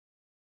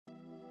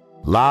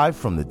Live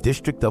from the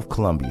District of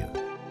Columbia,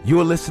 you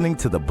are listening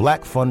to the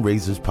Black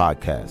Fundraisers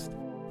Podcast,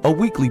 a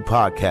weekly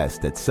podcast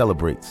that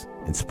celebrates,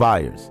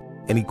 inspires,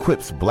 and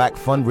equips Black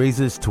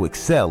fundraisers to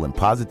excel and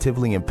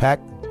positively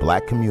impact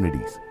Black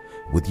communities.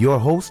 With your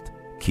host,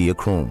 Kia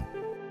Kroom.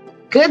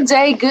 Good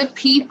day, good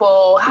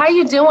people. How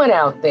you doing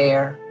out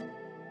there?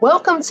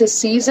 Welcome to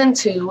Season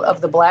 2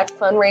 of the Black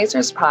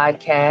Fundraisers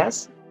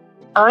Podcast.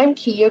 I'm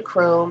Kia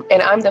Kroom,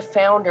 and I'm the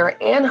founder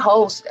and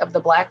host of the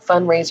Black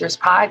Fundraisers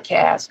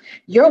Podcast,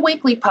 your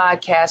weekly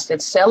podcast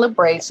that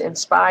celebrates,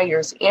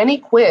 inspires, and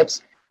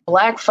equips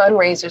Black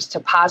fundraisers to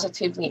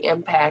positively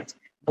impact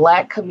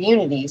Black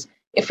communities.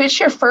 If it's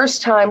your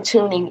first time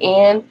tuning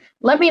in,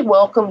 let me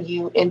welcome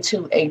you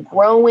into a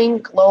growing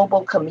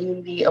global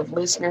community of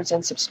listeners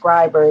and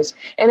subscribers.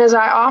 And as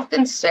I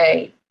often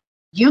say,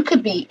 you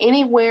could be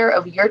anywhere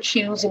of your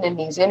choosing in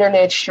these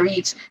internet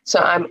streets, so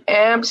I'm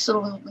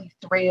absolutely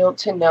thrilled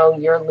to know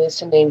you're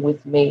listening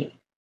with me.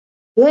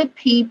 Good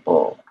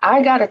people,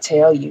 I gotta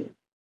tell you,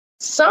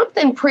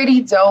 something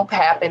pretty dope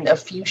happened a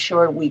few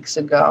short weeks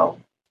ago.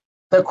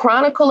 The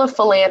Chronicle of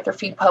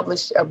Philanthropy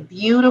published a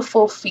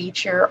beautiful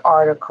feature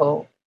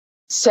article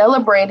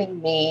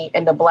celebrating me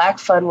and the Black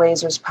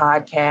Fundraisers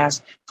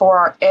Podcast for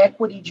our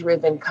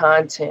equity-driven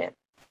content.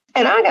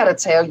 And I got to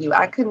tell you,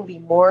 I couldn't be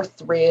more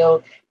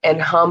thrilled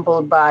and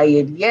humbled by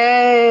it.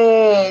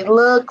 Yay!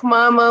 Look,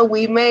 mama,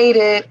 we made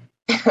it.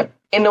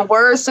 In the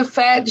words of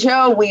Fat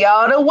Joe, we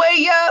all the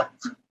way up.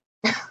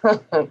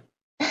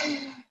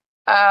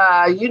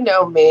 You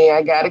know me,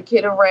 I got to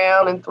kid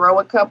around and throw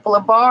a couple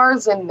of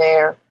bars in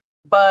there.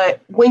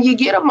 But when you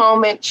get a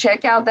moment,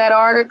 check out that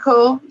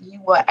article. You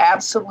will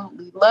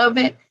absolutely love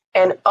it.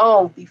 And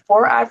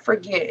before I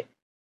forget,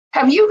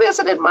 have you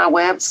visited my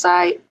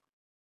website?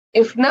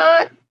 If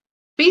not,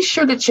 be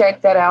sure to check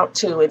that out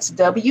too. It's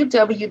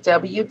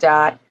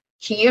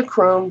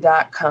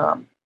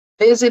www.kiakroom.com.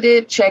 Visit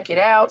it, check it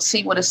out,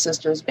 see what a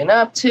sister's been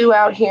up to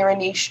out here in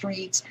these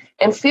streets,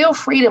 and feel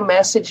free to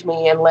message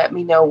me and let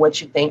me know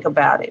what you think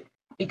about it,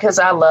 because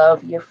I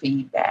love your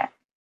feedback.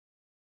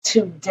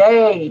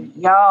 Today,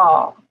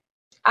 y'all,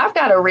 I've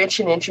got a rich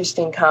and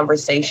interesting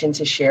conversation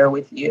to share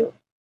with you.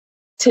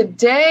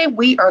 Today,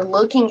 we are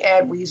looking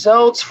at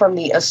results from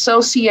the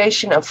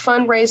Association of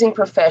Fundraising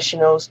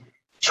Professionals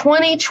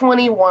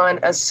 2021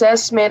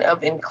 Assessment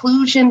of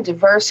Inclusion,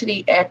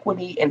 Diversity,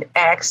 Equity, and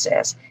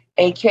Access,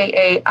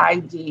 aka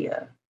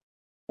IDEA.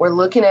 We're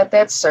looking at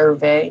that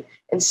survey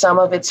and some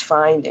of its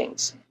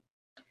findings.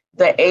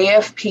 The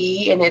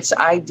AFP and its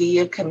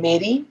IDEA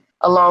committee,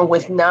 along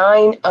with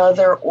 9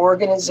 other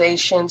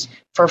organizations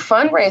for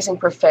fundraising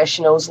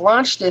professionals,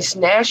 launched this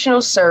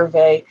national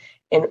survey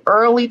in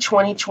early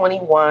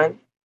 2021.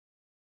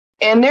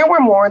 And there were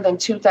more than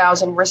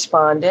 2,000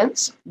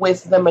 respondents,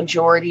 with the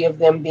majority of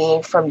them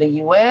being from the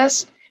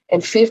U.S.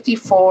 and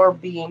 54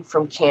 being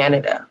from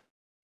Canada.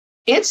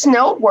 It's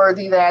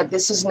noteworthy that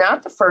this is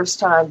not the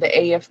first time the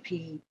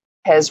AFP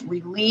has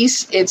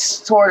released its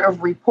sort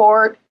of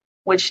report,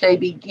 which they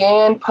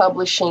began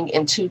publishing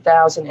in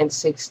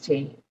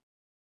 2016.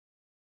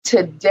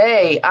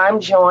 Today, I'm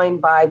joined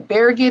by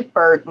Birgit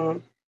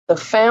Burton, the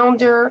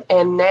founder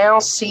and now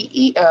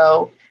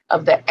CEO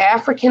of the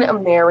African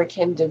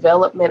American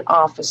Development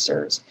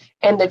Officers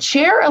and the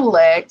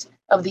chair-elect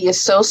of the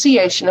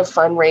Association of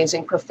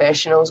Fundraising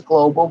Professionals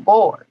Global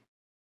Board.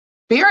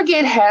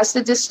 Birgit has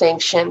the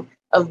distinction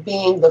of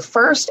being the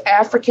first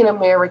African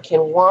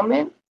American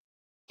woman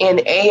in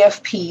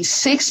AFP's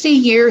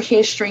 60-year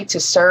history to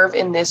serve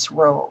in this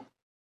role.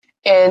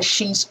 And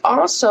she's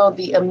also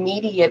the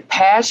immediate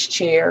past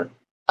chair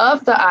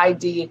of the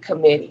IDEA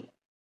committee.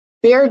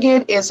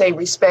 Birgit is a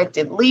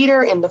respected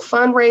leader in the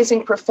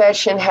fundraising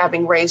profession,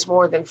 having raised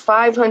more than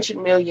 $500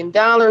 million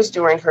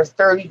during her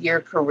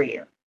 30-year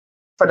career.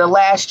 For the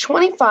last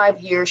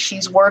 25 years,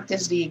 she's worked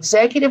as the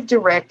executive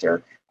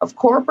director of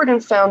corporate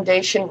and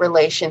foundation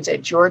relations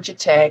at Georgia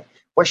Tech,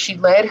 where she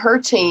led her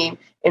team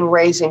in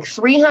raising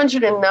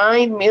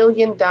 $309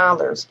 million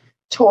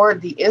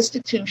toward the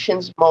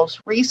institution's most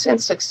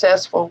recent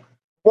successful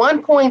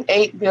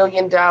 $1.8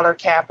 billion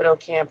capital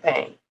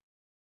campaign.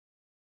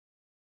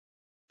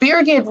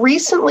 Birgit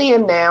recently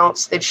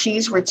announced that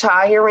she's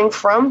retiring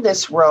from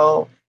this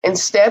role and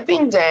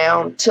stepping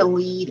down to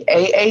lead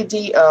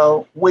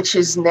AADO, which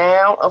is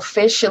now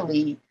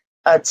officially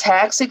a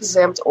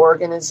tax-exempt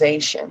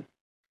organization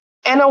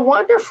and a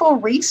wonderful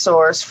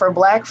resource for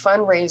Black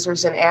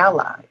fundraisers and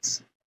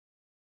allies.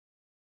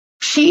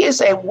 She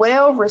is a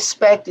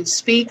well-respected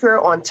speaker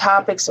on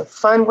topics of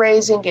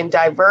fundraising and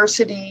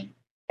diversity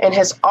and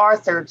has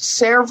authored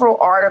several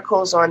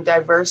articles on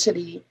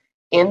diversity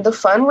in the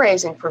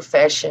fundraising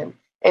profession,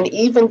 and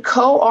even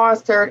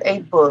co-authored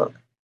a book,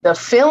 The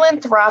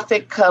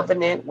Philanthropic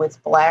Covenant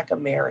with Black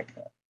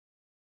America.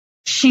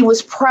 She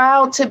was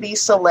proud to be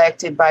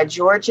selected by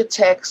Georgia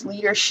Tech's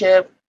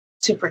leadership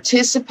to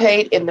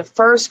participate in the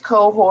first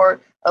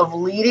cohort of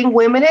Leading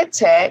Women at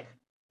Tech,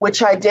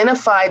 which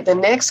identified the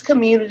next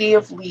community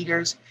of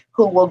leaders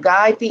who will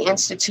guide the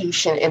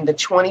institution in the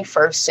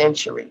 21st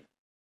century.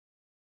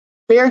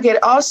 Birgit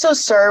also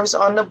serves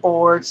on the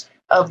boards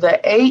of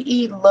the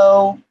A.E.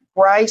 Lowe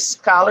Bryce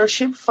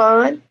Scholarship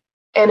Fund,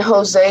 and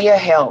Hosea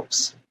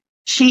Helps.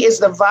 She is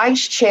the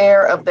vice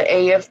chair of the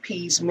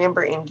AFP's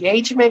Member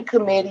Engagement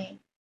Committee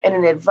and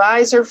an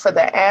advisor for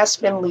the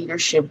Aspen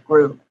Leadership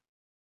Group.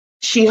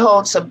 She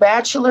holds a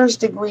bachelor's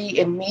degree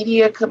in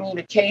media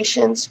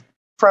communications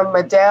from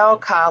Medill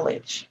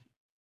College.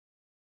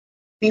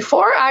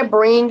 Before I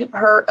bring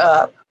her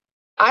up,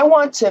 I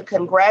want to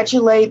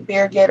congratulate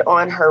Birgit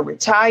on her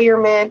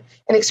retirement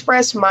and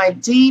express my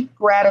deep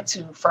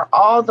gratitude for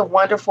all the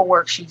wonderful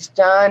work she's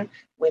done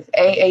with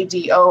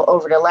AADO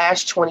over the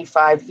last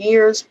 25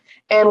 years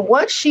and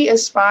what she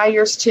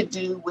aspires to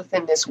do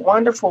within this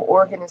wonderful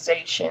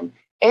organization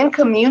and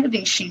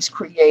community she's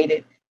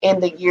created in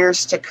the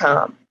years to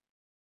come.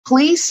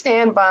 Please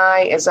stand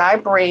by as I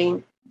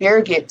bring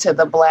Birgit to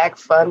the Black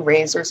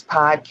Fundraisers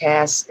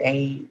podcast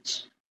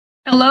stage.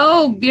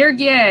 Hello,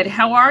 Birgit.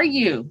 How are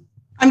you?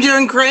 I'm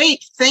doing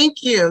great.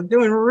 Thank you.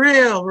 Doing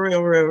real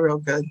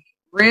good.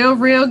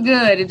 Real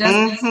good. It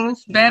doesn't get much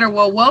better.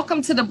 Well,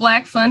 welcome to the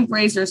Black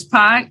Fundraisers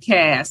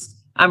podcast.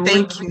 I'm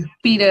really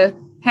happy to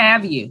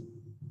have you.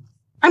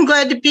 I'm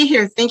glad to be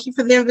here. Thank you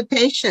for the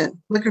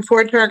invitation. Looking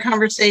forward to our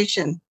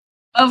conversation.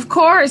 Of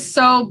course.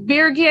 So,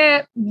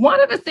 Birgit, one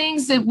of the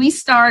things that we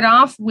start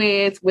off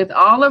with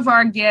all of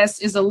our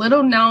guests is a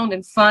little known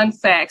and fun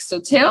fact.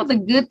 So tell the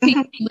good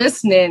people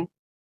listening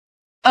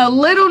a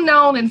little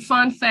known and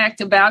fun fact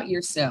about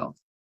yourself.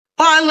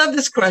 Well, I love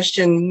this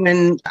question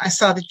when I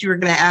saw that you were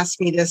going to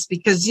ask me this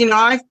because,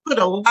 I've put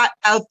a lot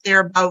out there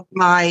about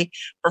my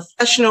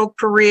professional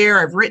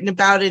career. I've written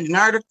about it in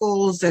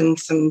articles and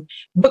some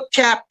book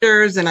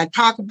chapters, and I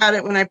talk about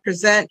it when I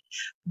present.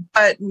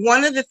 But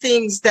one of the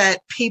things that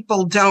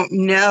people don't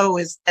know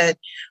is that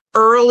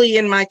early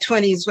in my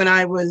 20s, when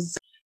I was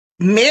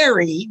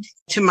married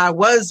to my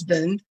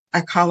husband,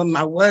 I call him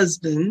my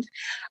husband,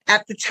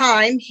 at the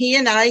time, he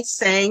and I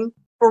sang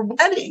for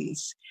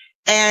weddings.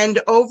 And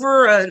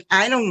over a,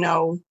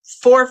 4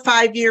 or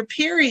 5 year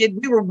period,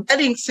 we were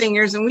wedding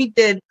singers, and we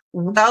did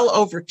well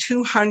over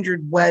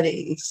 200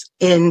 weddings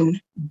in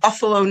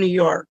Buffalo, New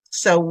York.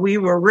 So we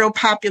were real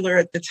popular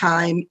at the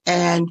time,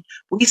 and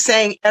we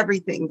sang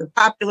everything, the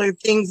popular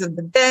things of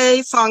the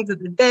day, songs of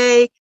the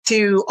day,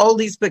 to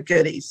oldies but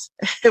goodies.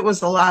 It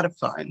was a lot of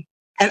fun.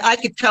 And I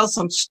could tell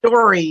some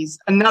stories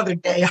another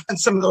day on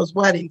some of those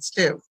weddings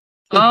too.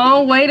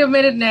 Oh, wait a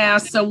minute now.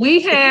 So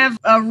we have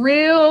a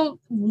real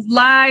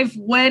live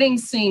wedding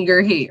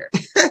singer here.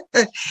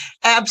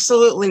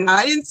 Absolutely not.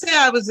 I didn't say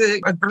I was a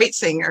great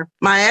singer.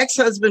 My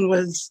ex-husband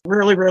was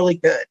really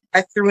good.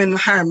 I threw in the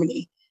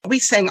harmony. We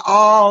sang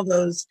all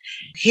those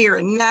Here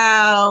and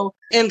Now,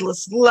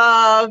 Endless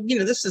Love.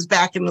 This was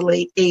back in the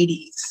late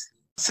 80s.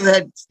 So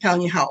that's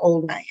telling you how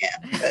old I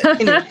am.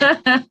 But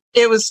anyway,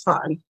 it was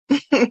fun.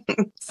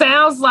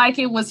 Sounds like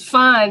it was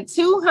fun.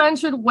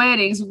 200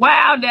 weddings.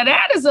 Wow. Now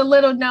that is a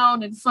little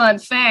known and fun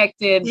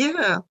fact. And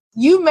yeah,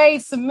 you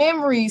made some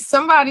memories.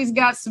 Somebody's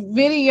got some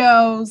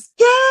videos.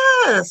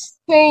 Yes.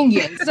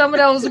 Singing some of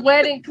those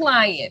wedding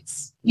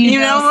clients. You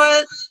know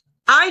what?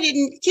 I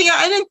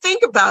didn't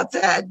think about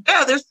that.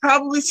 Yeah, there's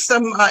probably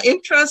some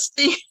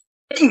interesting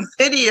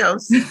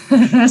videos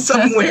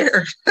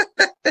somewhere.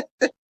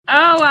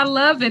 Oh, I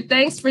love it.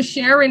 Thanks for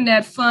sharing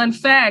that fun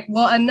fact.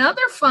 Well,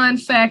 another fun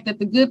fact that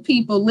the good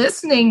people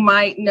listening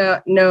might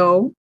not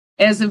know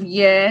as of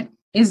yet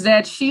is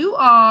that you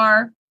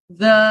are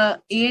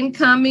the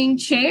incoming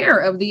chair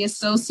of the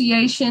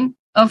Association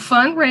of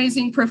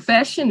Fundraising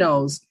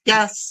Professionals.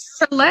 Yes.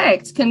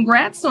 Elect.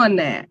 Congrats on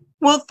that.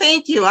 Well,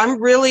 thank you.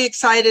 I'm really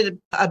excited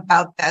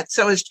about that.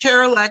 So as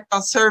chair-elect,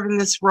 I'll serve in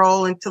this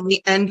role until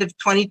the end of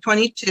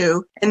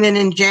 2022. And then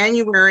in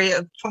January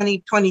of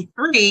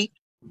 2023,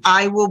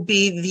 I will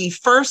be the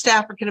first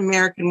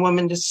African-American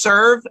woman to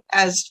serve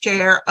as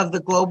chair of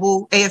the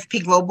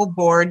AFP Global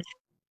Board,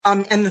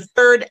 and the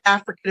third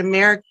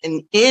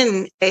African-American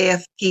in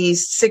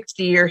AFP's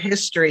 60-year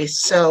history.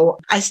 So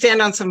I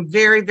stand on some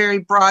very, very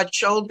broad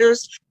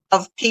shoulders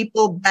of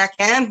people, black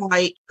and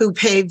white, who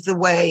paved the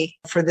way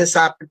for this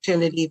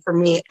opportunity for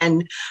me.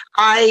 And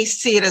I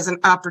see it as an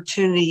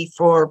opportunity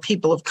for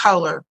people of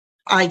color.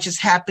 I just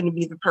happen to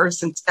be the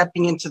person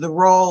stepping into the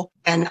role,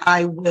 and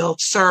I will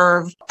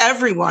serve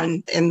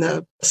everyone in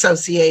the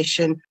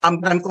association.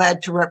 But I'm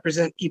glad to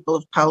represent people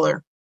of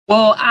color.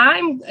 Well,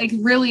 I'm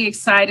really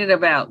excited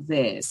about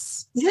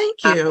this.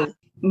 Thank you.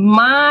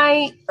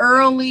 My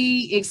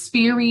early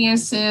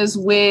experiences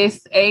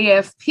with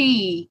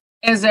AFP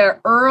as a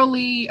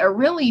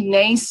really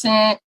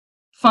nascent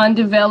fund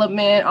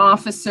development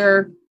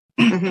officer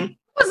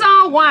was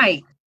all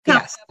white.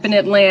 Yes. Up in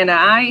Atlanta,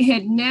 I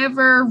had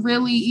never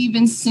really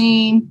even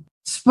seen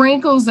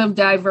sprinkles of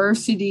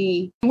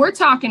diversity. We're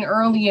talking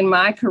early in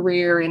my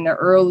career in the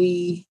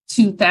early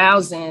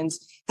 2000s.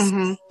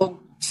 So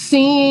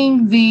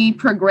seeing the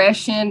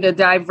progression, the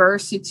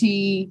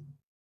diversity,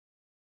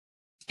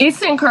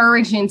 it's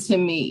encouraging to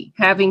me,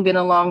 having been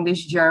along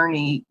this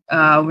journey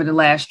over the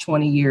last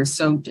 20 years.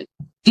 So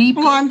deep.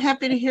 Well, I'm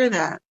happy to hear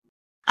that.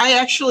 I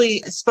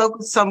actually spoke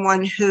with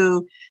someone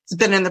who has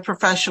been in the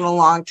profession a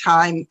long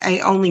time. I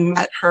only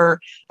met her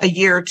a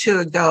year or two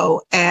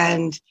ago.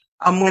 And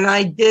when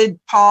I did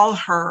call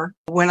her,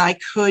 when I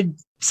could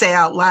say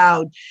out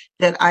loud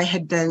that I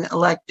had been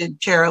elected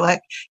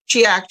chair-elect,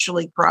 she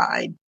actually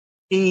cried.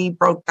 She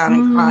broke down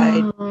and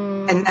cried.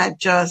 And that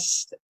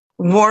just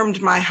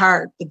warmed my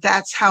heart. But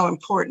that's how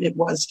important it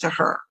was to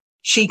her.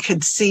 She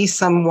could see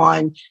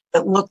someone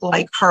that looked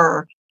like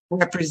her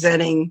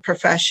representing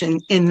profession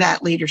in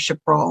that leadership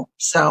role.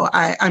 So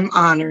I'm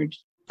honored.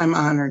 I'm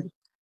honored.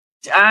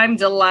 I'm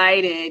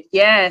delighted.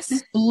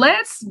 Yes.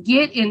 Let's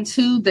get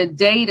into the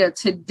data.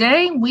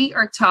 Today, we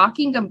are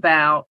talking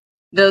about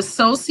the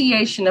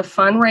Association of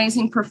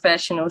Fundraising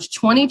Professionals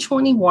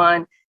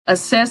 2021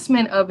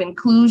 Assessment of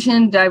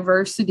Inclusion,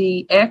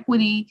 Diversity,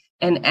 Equity,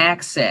 and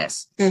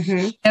Access.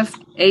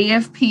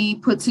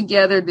 AFP put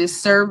together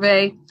this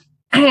survey.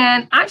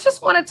 And I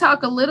just want to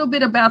talk a little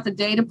bit about the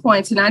data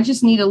points, and I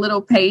just need a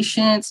little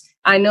patience.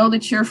 I know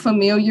that you're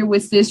familiar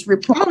with this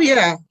report. Oh,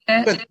 yeah.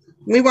 But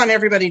we want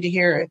everybody to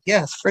hear it.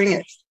 Yes, bring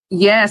it.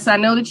 Yes, I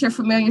know that you're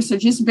familiar. So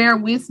just bear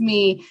with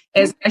me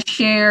as I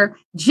share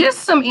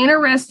just some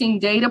interesting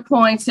data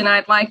points, and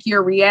I'd like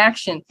your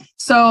reaction.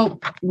 So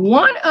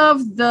one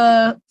of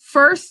the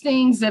first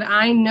things that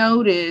I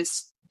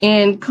noticed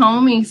in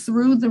combing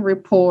through the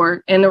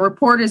report, and the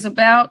report is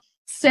about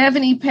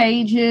 70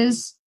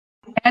 pages,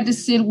 had to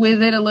sit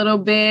with it a little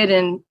bit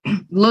and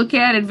look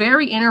at it.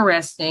 Very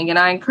interesting. And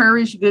I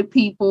encourage good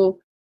people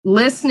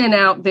listening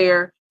out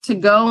there to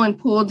go and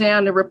pull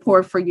down the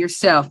report for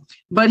yourself.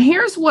 But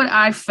here's what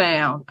I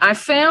found. I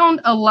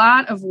found a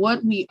lot of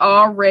what we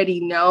already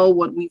know,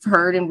 what we've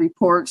heard in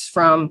reports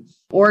from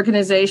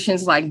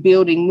organizations like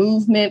Building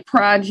Movement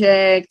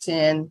Project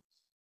and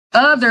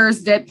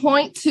others that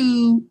point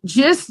to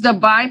just the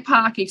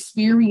BIPOC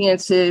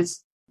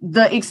experiences,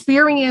 the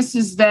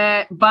experiences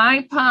that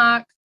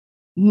BIPOC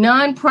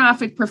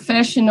nonprofit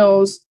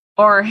professionals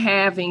are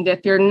having,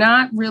 that they're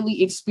not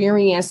really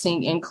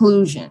experiencing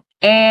inclusion.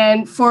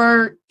 And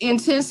for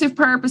intensive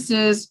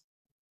purposes,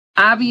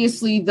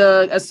 obviously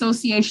the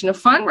Association of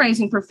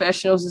Fundraising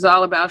Professionals is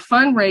all about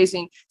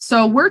fundraising.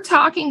 So we're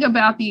talking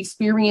about the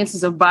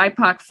experiences of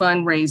BIPOC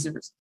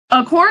fundraisers.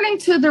 According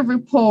to the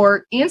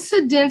report,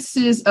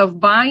 incidences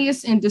of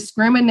bias and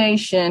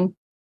discrimination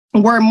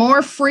were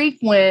more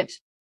frequent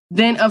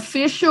than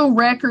official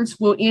records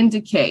will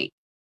indicate.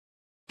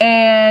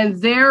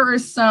 And there are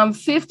some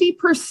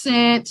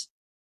 50%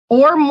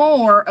 or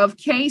more of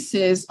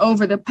cases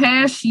over the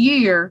past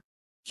year,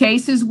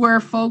 cases where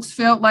folks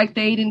felt like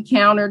they'd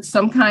encountered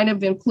some kind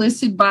of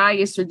implicit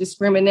bias or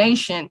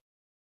discrimination.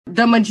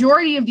 The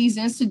majority of these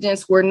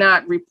incidents were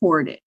not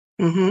reported.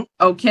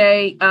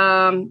 Okay.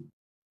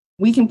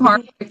 We can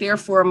park right there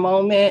for a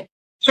moment.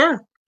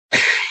 Sure.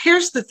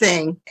 Here's the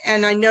thing.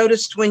 And I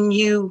noticed when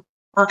you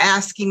were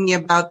asking me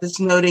about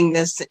this, noting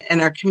this in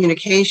our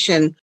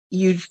communication,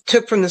 you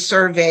took from the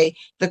survey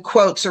the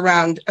quotes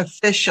around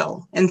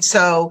official. And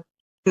so,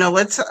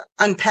 let's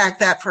unpack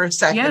that for a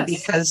second,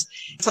 because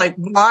it's like,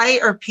 why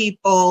are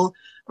people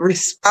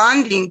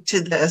responding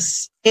to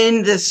this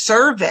in this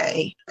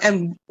survey?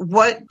 And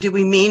what do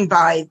we mean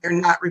by they're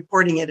not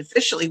reporting it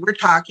officially? We're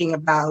talking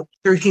about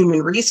through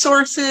human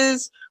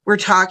resources. We're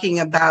talking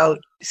about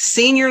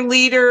senior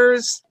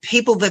leaders,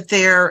 people that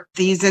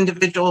these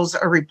individuals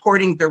are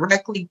reporting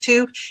directly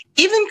to,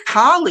 even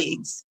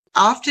colleagues,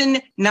 often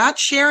not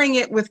sharing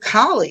it with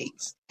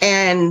colleagues.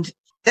 And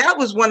that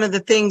was one of the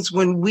things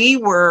when we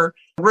were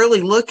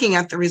really looking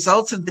at the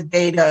results of the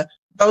data,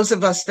 those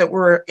of us that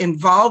were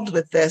involved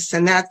with this,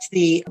 and that's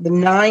the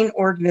 9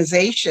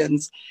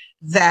 organizations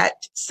that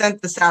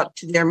sent this out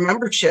to their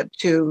membership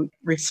to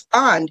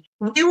respond,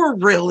 we were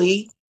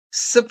really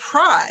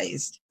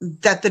surprised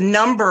that the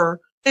number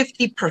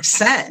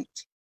 50%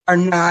 are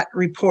not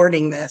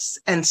reporting this.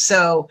 And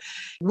so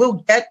we'll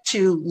get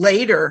to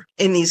later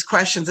in these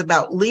questions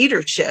about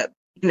leadership,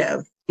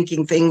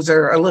 thinking things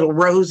are a little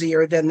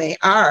rosier than they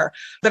are.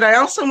 But I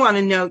also want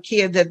to note,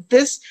 Kia, that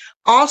this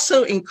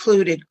also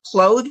included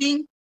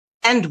clothing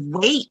and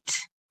weight.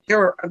 There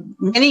were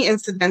many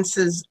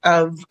incidences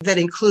that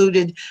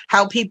included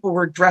how people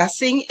were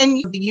dressing,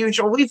 and the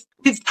usual.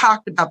 We've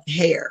talked about the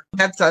hair.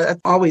 That's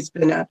always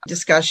been a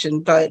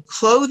discussion, but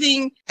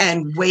clothing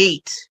and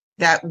weight,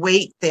 that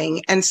weight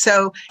thing. And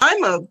so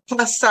I'm a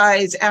plus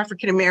size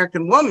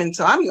African-American woman.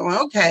 So I'm going,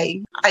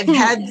 okay, I've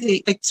had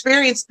the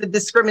experience, the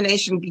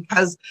discrimination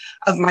because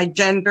of my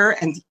gender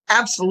and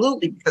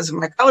absolutely because of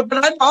my color,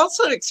 but I've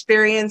also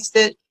experienced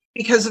it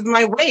because of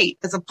my weight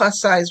as a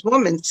plus size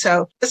woman.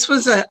 So this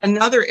was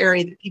another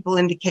area that people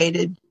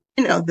indicated,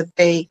 that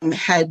they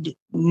had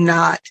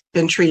not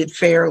been treated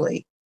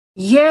fairly.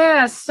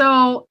 Yeah.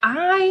 So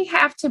I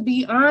have to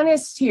be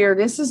honest here.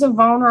 This is a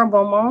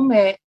vulnerable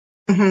moment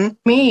for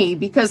me,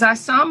 because I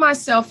saw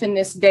myself in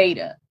this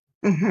data.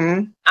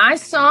 I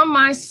saw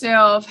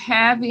myself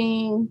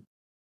having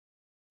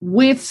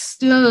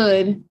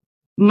withstood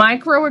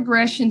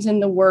microaggressions in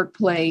the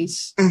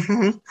workplace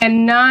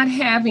and not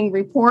having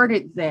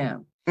reported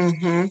them.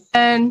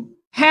 And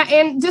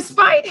and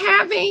despite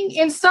having,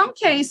 in some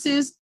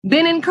cases,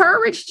 been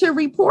encouraged to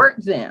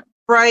report them.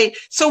 Right.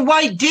 So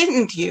why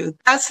didn't you?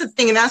 That's the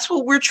thing. And that's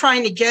what we're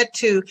trying to get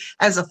to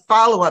as a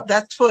follow-up.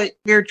 That's what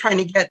we're trying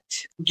to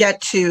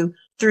get to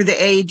through the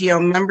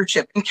AADO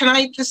membership. And can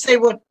I just say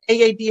what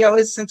AADO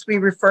is, since we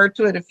referred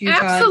to it a few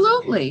times?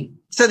 Absolutely.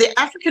 So the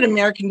African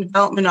American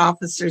Development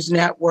Officers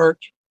Network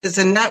is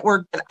a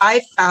network that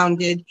I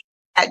founded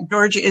at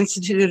Georgia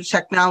Institute of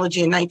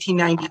Technology in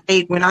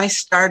 1998 when I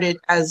started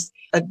as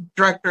a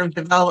director of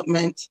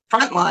development,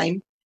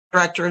 frontline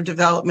director of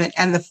development,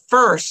 and the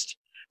first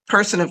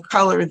person of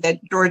color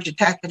that Georgia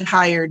Tech had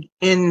hired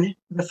in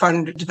the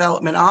fund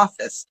development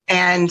office.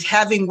 And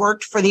having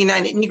worked for the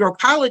United Negro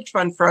College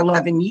Fund for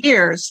 11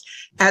 years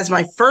as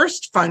my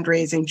first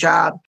fundraising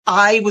job,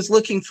 I was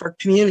looking for a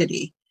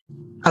community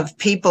of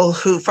people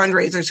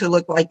fundraisers who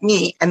look like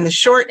me. And the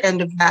short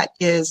end of that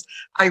is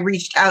I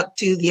reached out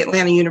to the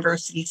Atlanta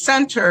University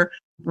Center,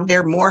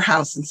 where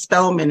Morehouse and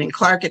Spelman and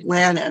Clark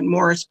Atlanta and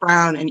Morris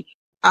Brown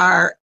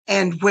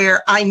and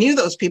where I knew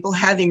those people,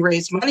 having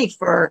raised money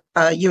for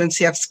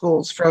UNCF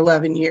schools for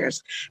 11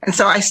 years. And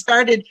so I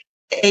started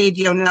the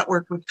AADO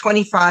network with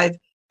 25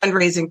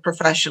 fundraising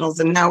professionals,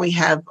 and now we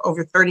have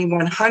over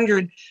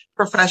 3,100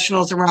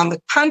 professionals around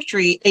the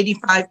country.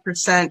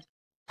 85%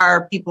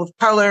 are people of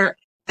color,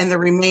 and the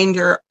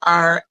remainder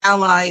are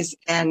allies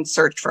and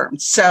search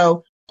firms.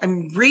 So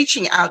I'm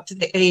reaching out to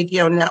the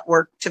AADO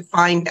network to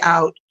find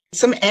out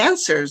some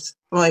answers,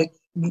 like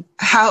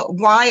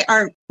why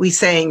aren't we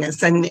saying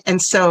this?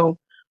 And so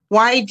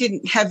why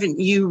haven't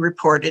you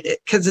reported it?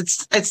 Because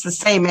it's the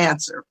same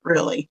answer,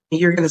 really.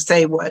 You're going to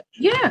say what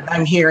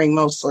I'm hearing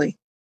mostly.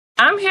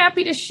 I'm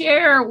happy to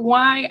share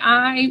why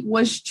I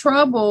was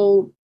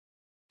troubled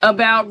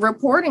about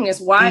reporting this,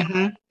 why I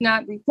did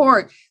not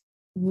report.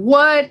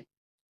 What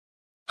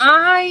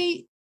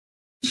I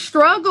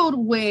struggled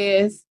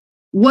with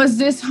was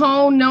this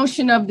whole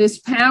notion of this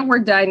power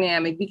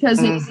dynamic, because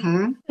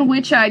in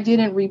which I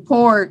didn't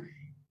report,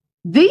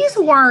 these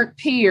weren't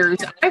peers.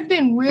 I've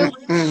been really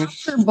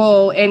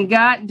comfortable and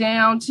got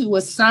down to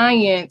a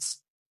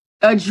science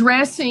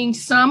addressing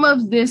some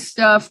of this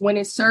stuff when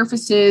it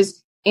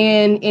surfaces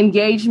in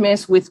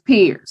engagements with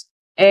peers.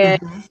 And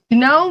you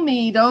know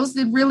me, those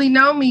that really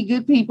know me,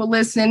 good people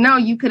listening, no,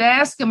 you could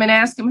ask them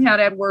how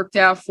that worked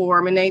out for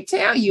them. And they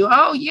tell you,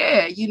 oh,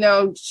 yeah,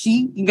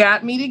 she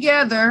got me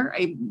together.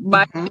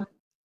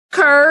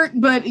 Curt,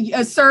 but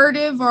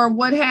assertive or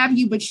what have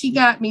you, but she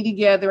got me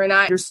together and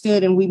I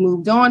understood and we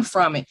moved on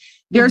from it.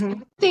 There's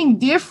something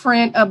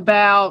different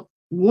about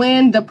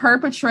when the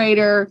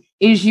perpetrator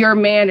is your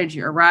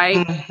manager,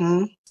 right?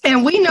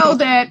 And we know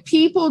that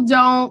people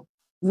don't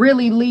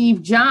really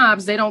leave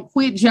jobs. They don't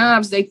quit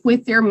jobs. They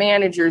quit their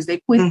managers. They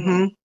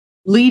quit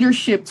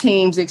leadership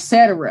teams,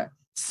 etc.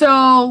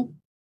 So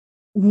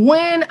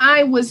when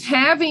I was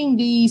having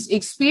these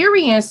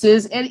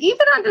experiences, and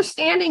even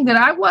understanding that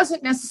I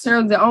wasn't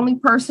necessarily the only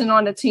person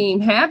on the team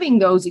having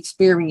those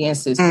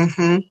experiences,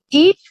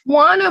 each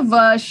one of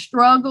us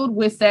struggled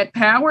with that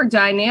power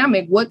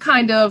dynamic. What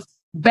kind of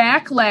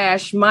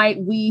backlash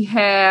might we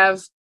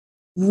have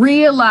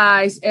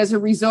realized as a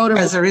result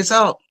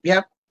of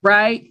Yep.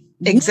 Right?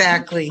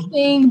 Exactly. Would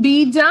anything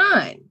be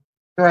done?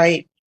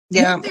 Right.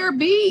 Yeah. Would there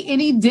be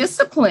any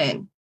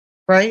discipline?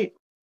 Right.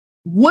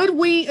 Would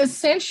we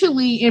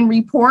essentially, in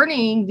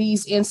reporting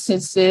these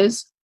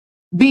instances,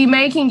 be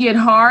making it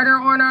harder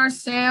on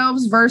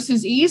ourselves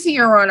versus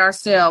easier on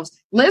ourselves?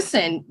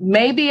 Listen,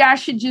 maybe I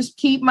should just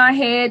keep my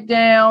head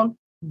down,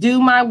 do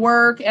my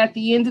work at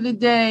the end of the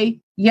day,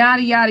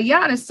 yada, yada,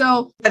 yada.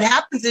 So what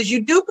happens is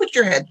you do put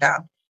your head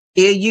down.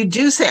 You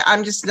do say,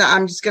 I'm just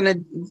going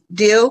to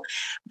deal,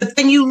 but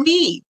then you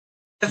leave.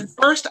 The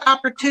first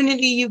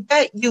opportunity you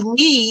get, you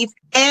leave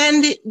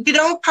and you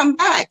don't come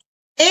back.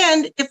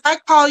 And if I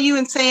call you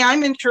and say,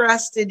 I'm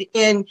interested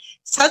in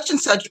such and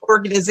such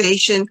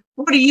organization,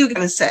 what are you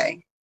going to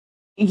say?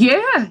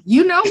 Yeah,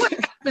 you know what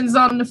happens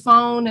on the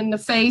phone and the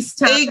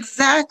FaceTime.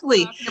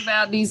 Exactly. Talking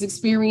about these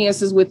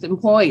experiences with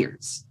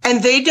employers.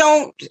 And they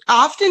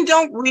often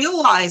don't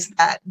realize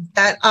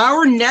that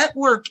our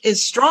network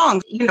is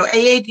strong.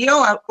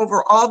 AADO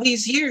over all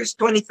these years,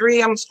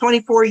 23, almost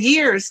 24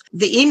 years,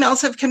 the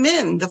emails have come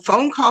in, the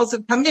phone calls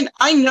have come in.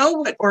 I know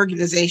what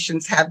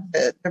organizations have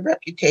the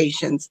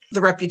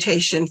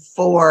reputation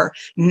for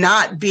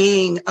not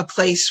being a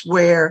place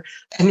where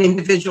an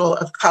individual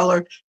of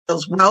color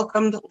feels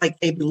welcomed, like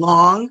they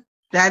belong.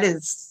 That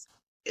is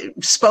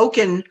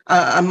spoken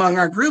among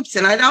our groups.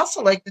 And I'd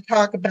also like to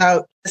talk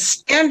about the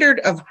standard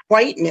of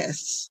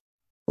whiteness,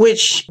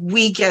 which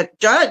we get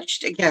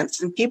judged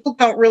against. And people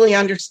don't really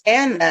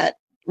understand that,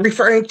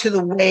 referring to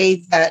the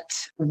way that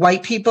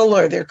white people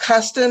or their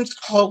customs,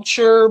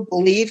 culture,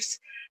 beliefs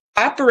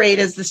operate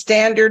as the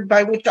standard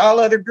by which all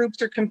other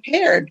groups are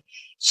compared.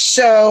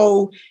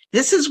 So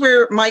this is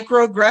where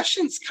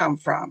microaggressions come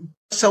from.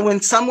 So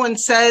when someone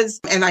says,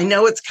 and I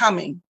know it's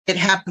coming, it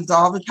happens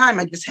all the time.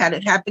 I just had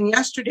it happen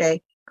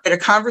yesterday. had a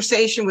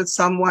conversation with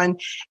someone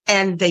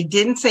and they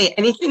didn't say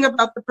anything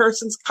about the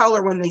person's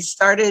color when they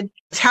started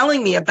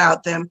telling me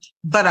about them,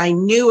 but I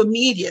knew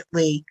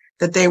immediately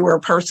that they were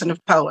a person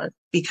of color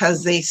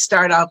because they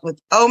start off with,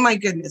 oh my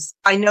goodness,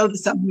 I know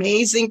this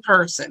amazing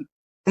person.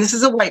 And this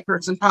is a white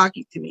person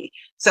talking to me.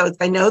 So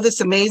I know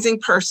this amazing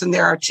person.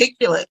 They're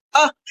articulate.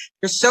 Oh,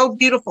 they're so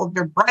beautiful.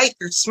 They're bright.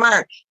 They're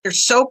smart. They're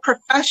so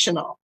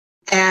professional.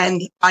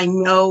 And I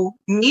know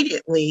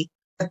immediately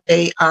that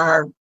they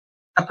are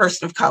a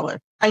person of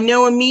color. I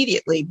know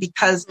immediately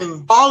because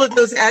all of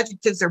those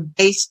adjectives are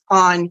based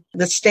on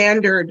the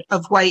standard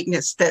of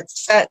whiteness that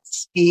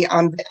sets the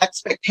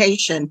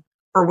expectation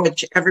for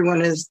which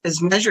everyone is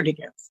measured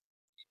against.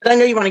 But I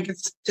know you want to get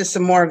to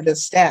some more of the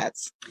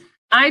stats.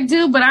 I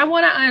do, but I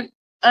want to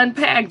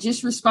unpack,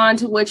 just respond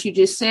to what you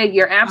just said.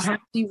 You're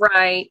absolutely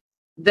right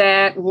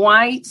that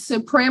white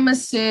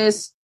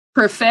supremacist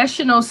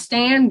professional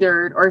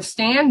standard or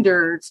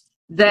standards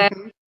that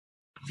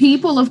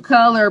people of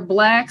color,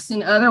 Blacks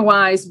and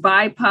otherwise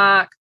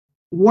BIPOC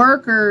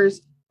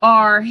workers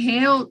are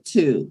held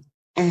to.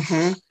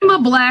 I'm a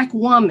Black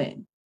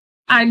woman.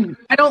 I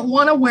don't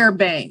want to wear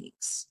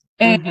bangs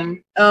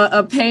and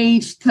a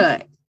page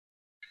cut.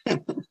 I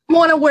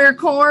want to wear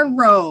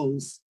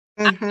cornrows.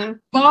 I'm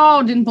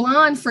bald and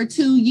blonde for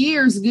 2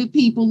 years, good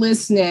people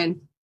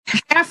listening.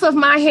 Half of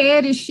my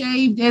head is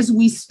shaved as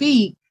we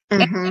speak.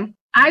 And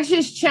I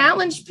just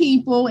challenge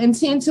people and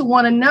tend to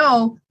want to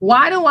know,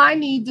 why do I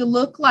need to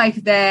look like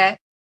that?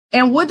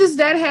 And what does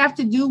that have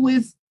to do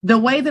with the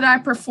way that I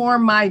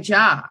perform my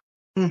job?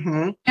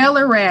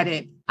 Stellar at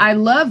it. I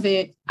love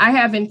it. I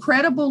have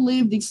incredible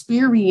lived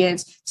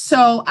experience.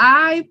 So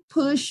I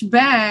push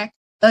back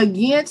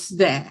against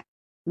that,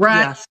 right?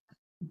 Yes.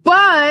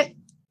 But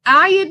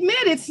I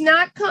admit it's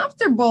not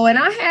comfortable, and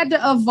I had to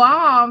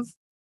evolve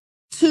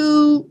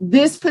to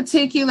this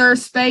particular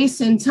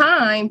space and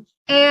time.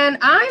 And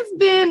I've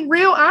been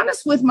real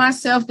honest with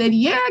myself that,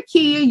 yeah,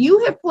 Kia,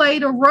 you have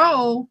played a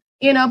role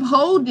in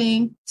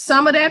upholding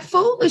some of that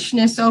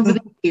foolishness over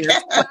the years.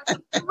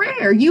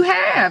 Rare. You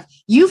have.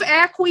 You've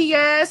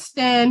acquiesced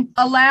and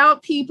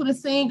allowed people to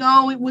think,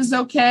 oh, it was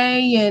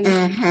okay,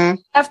 and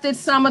left at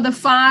some of the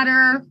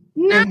fodder.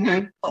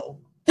 No.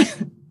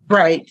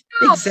 Right.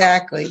 No,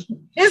 exactly.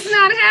 It's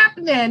not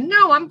happening.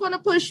 No, I'm going to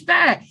push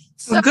back.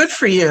 So well, good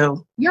for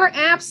you. You're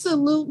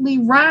absolutely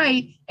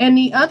right. And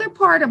the other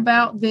part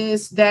about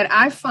this that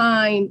I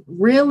find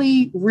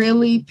really,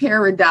 really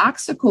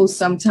paradoxical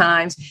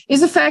sometimes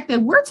is the fact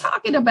that we're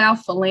talking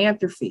about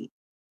philanthropy.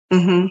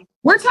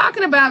 We're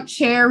talking about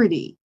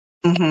charity.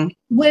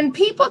 When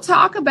people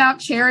talk about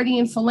charity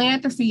and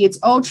philanthropy, it's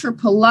ultra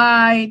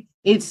polite.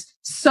 It's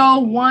so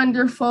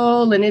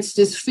wonderful. And it's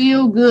this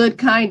feel good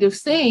kind of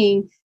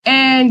thing.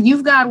 And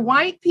you've got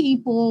white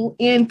people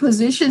in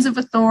positions of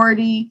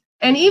authority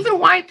and even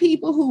white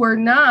people who are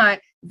not,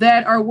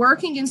 that are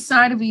working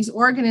inside of these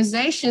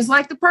organizations,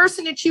 like the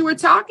person that you were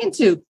talking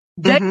to.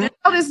 They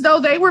felt as though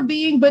they were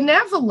being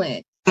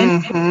benevolent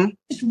and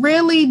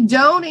really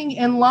doting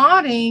and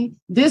lauding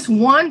this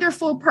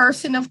wonderful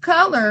person of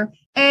color.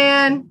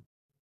 And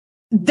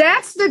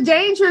that's the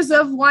dangers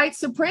of white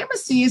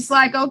supremacy. It's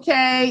like,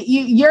 okay,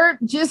 you're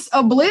just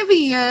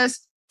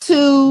oblivious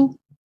to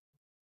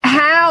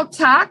how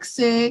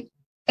toxic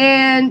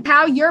and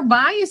how your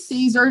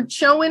biases are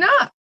showing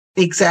up.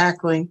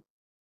 Exactly.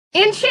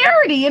 In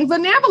charity and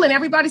benevolent,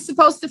 everybody's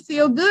supposed to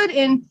feel good.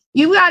 And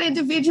you got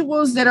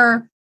individuals that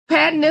are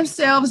patting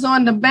themselves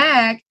on the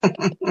back,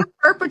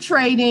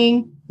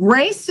 perpetrating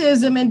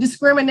racism and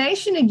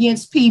discrimination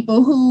against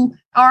people who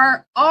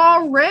are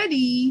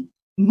already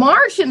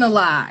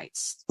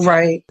marginalized.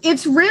 Right.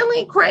 It's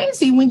really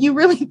crazy when you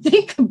really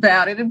think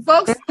about it. And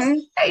folks,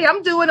 hey,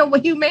 I'm doing a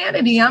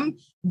humanity. I'm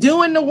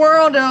doing the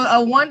world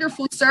a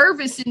wonderful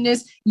service in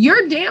this.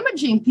 You're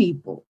damaging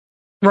people.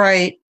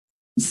 Right.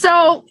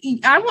 So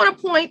I want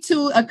to point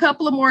to a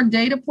couple of more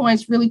data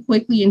points really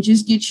quickly and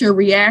just get your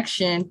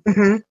reaction.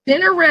 It's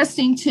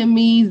interesting to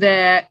me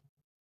that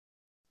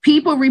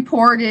people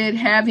reported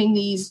having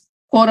these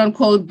quote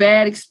unquote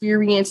bad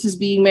experiences,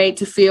 being made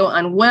to feel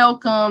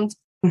unwelcomed,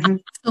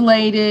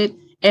 isolated,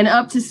 and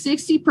up to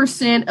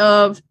 60%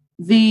 of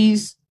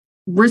these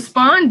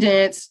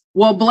respondents,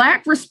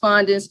 Black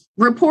respondents,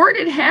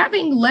 reported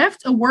having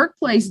left a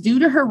workplace due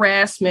to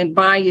harassment,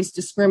 bias,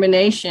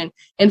 discrimination,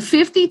 and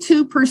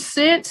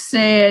 52%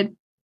 said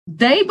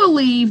they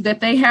believe that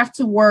they have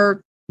to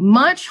work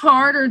much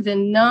harder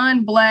than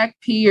non-Black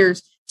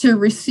peers to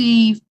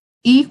receive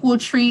equal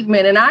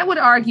treatment. And I would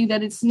argue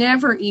that it's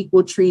never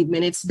equal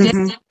treatment. It's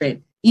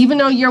different. Even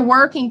though you're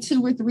working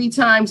 2 or 3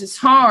 times as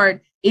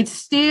hard, it's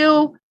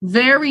still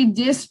very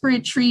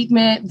disparate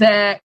treatment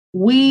that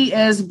we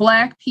as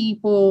Black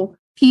people,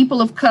 people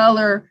of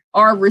color,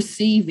 are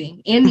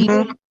receiving in the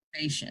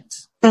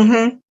organizations.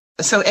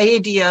 So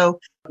AADO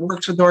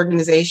works with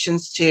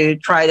organizations to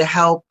try to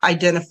help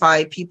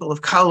identify people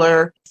of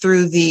color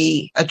through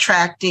the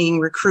attracting,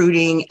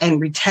 recruiting,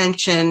 and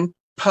retention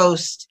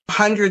post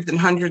hundreds and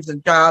hundreds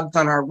of jobs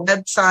on our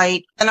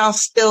website, and I'll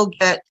still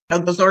get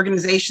those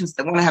organizations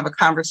that want to have a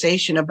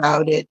conversation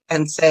about it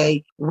and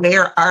say,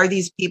 where are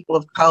these people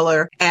of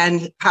color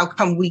and how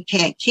come we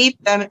can't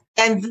keep them?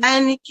 And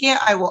then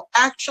I will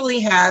actually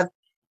have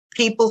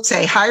people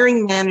say,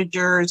 hiring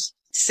managers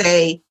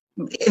say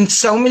in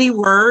so many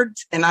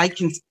words, and I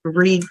can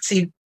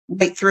see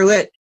right through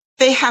it,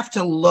 they have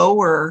to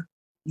lower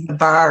the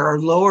bar or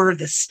lower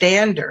the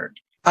standard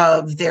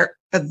of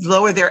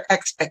lower their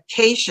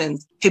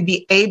expectations to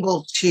be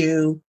able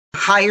to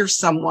hire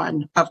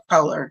someone of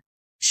color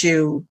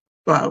to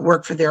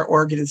work for their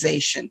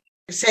organization.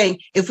 They're saying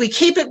if we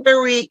keep it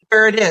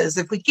where it is,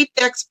 if we keep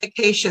the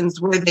expectations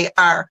where they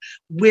are,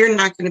 we're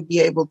not going to be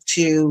able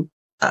to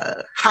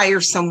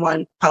hire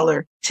someone of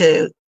color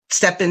to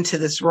step into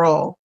this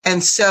role.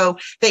 And so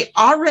they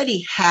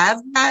already have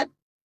that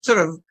sort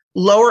of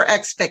lower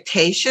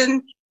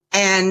expectation,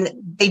 and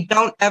they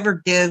don't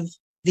ever give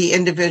the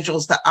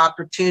individuals the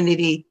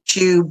opportunity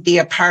to be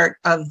a part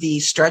of the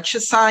stretch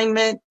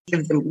assignment,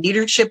 give them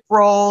leadership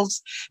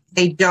roles.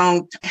 They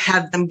don't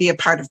have them be a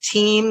part of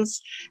teams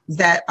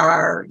that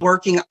are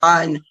working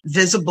on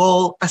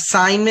visible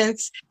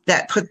assignments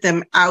that put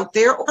them out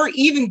there, or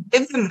even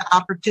give them the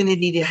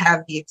opportunity to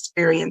have the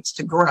experience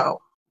to grow.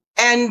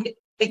 And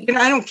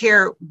I don't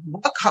care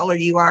what color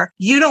you are.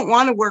 You don't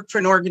want to work for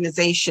an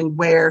organization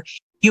where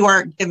you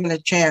aren't given a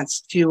chance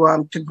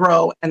to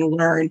grow and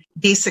learn,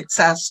 be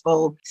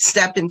successful,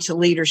 step into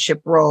leadership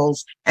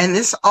roles. And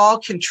this all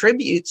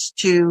contributes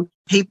to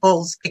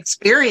people's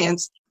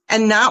experience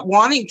and not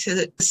wanting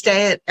to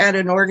stay at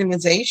an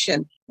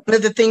organization. One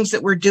of the things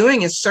that we're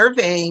doing is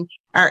surveying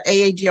our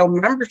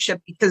AADO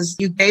membership, because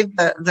you gave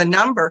the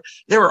number.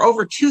 There were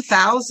over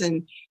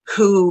 2,000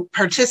 who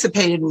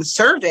participated in the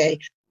survey,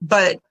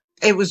 but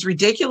it was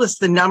ridiculous,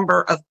 the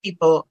number of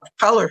people of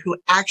color who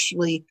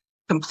actually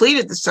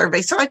completed the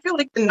survey. So I feel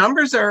like the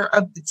numbers are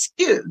a bit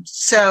skewed.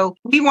 So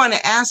we want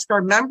to ask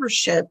our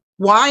membership,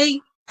 why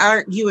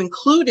aren't you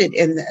included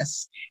in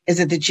this? Is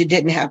it that you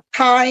didn't have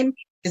time?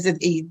 Is it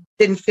that you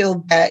didn't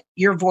feel that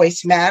your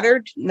voice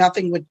mattered?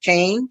 Nothing would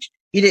change.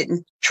 You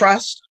didn't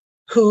trust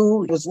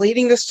who was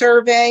leading the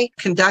survey,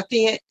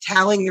 conducting it,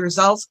 tallying the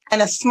results.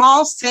 And a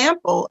small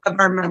sample of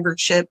our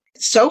membership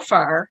so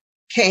far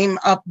came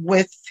up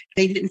with,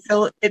 they didn't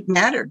feel it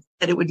mattered,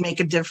 that it would make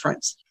a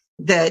difference,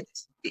 that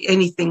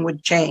anything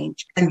would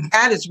change. And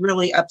that is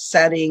really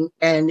upsetting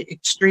and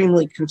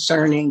extremely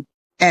concerning.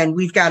 And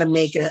we've got to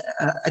make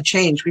a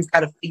change. We've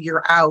got to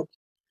figure out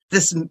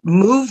this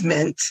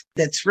movement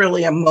that's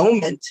really a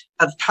moment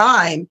of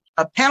time,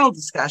 a panel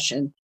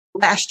discussion.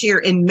 Last year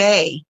in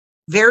May,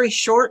 very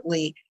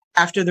shortly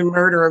after the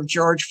murder of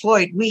George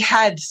Floyd, we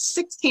had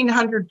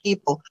 1,600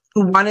 people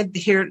who wanted to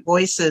hear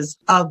voices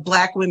of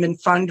Black women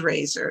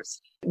fundraisers.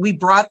 We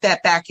brought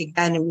that back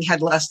again, and we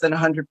had less than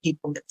 100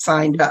 people that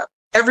signed up.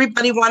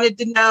 Everybody wanted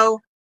to know,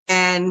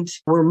 and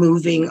we're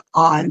moving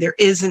on. There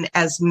isn't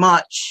as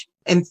much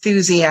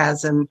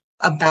enthusiasm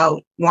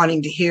about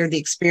wanting to hear the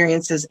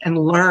experiences and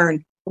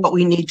learn what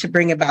we need to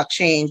bring about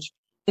change.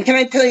 And can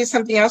I tell you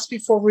something else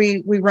before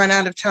we run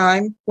out of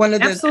time? One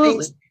of the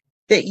things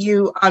that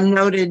you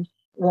noted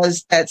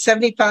was that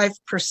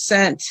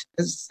 75%,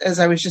 as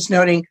I was just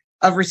noting,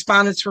 of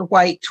respondents were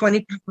white,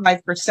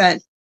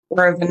 25%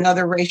 were of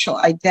another racial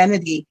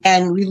identity.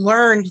 And we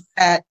learned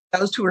that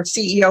those who were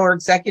CEO or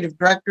executive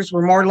directors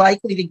were more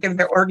likely to give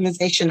their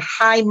organization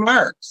high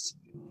marks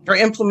for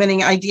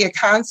implementing idea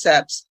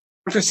concepts,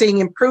 for seeing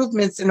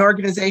improvements in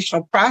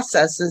organizational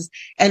processes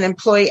and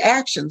employee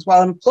actions,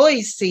 while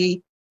employees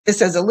see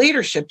this as a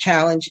leadership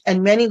challenge,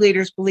 and many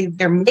leaders believe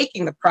they're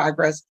making the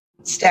progress.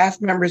 Staff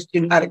members do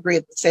not agree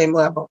at the same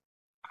level.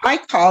 I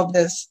call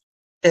this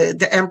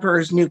the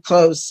emperor's new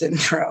clothes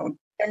syndrome.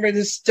 Remember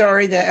the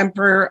story? The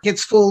emperor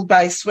gets fooled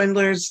by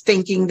swindlers,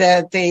 thinking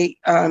that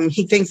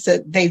he thinks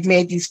that they've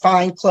made these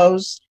fine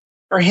clothes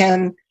for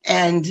him,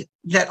 and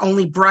that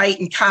only bright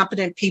and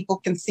competent people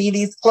can see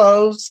these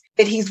clothes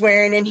that he's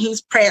wearing, and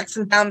he's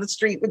prancing down the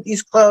street with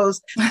these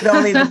clothes that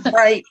only the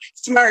bright,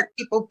 smart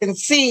people can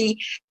see,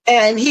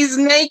 and he's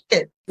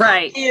naked.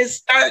 Right. He is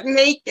stark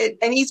naked,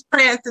 and he's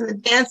prancing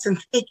and dancing,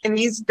 thinking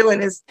he's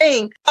doing his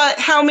thing. But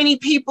how many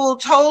people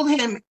told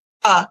him,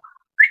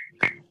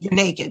 you're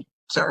naked,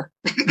 sir?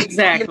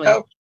 Exactly.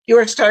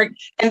 You're stark.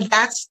 And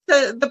that's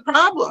the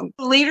problem.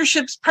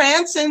 Leadership's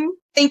prancing,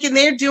 thinking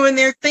they're doing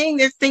their thing.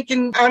 They're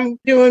thinking, I'm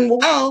doing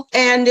well.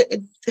 And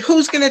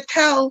who's going to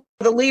tell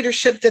the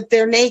leadership that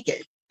they're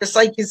naked? Just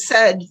like you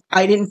said,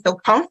 I didn't feel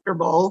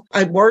comfortable.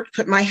 I worked,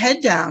 put my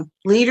head down.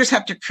 Leaders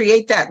have to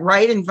create that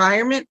right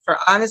environment for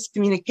honest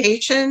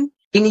communication.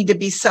 They need to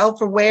be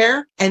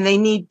self-aware, and they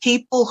need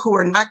people who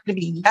are not going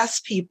to be yes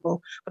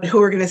people, but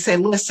who are going to say,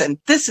 listen,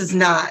 this is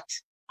not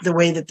the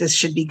way that this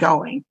should be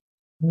going.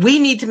 We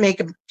need to make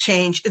a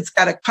change. It's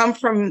got to come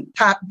from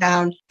top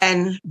down,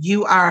 and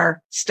you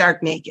are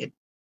stark naked.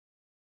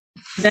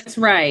 That's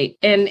right.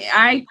 And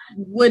I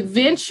would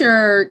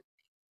venture,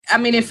 I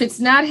mean, if it's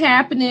not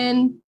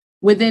happening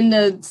within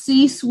the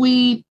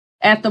C-suite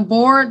at the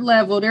board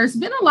level, there's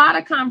been a lot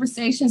of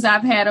conversations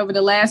I've had over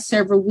the last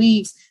several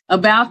weeks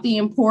about the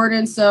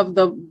importance of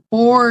the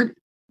board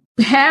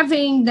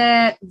having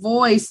that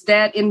voice,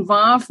 that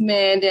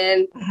involvement,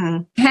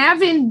 and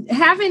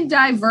having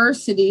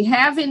diversity,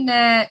 having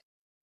that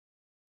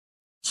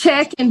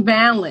check and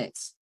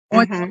balance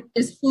on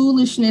this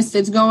foolishness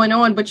that's going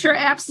on. But you're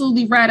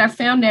absolutely right. I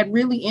found that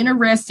really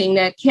interesting,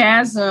 that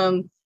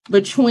chasm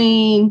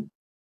between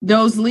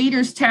those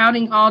leaders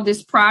touting all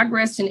this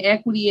progress and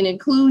equity and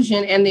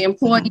inclusion and the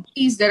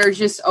employees that are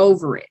just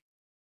over it,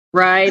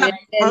 right?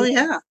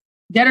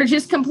 That are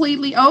just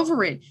completely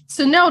over it.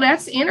 So no,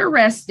 that's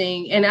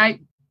interesting. And I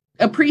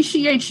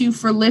appreciate you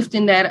for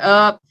lifting that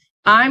up.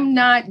 I'm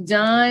not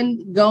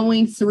done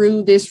going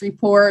through this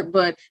report,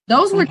 but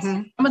those were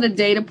some of the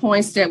data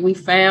points that we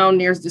found.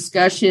 There's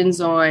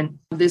discussions on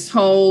this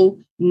whole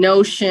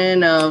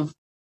notion of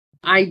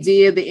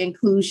idea, the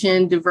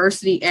inclusion,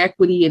 diversity,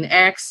 equity, and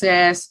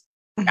access.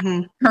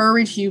 I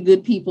encourage you,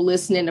 good people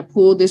listening, to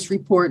pull this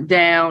report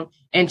down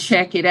and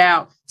check it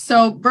out.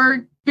 So,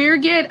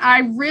 Birgit,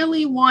 I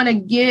really want to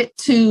get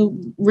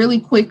to really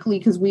quickly,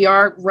 because we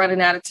are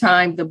running out of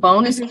time, the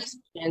bonus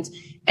questions.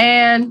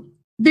 And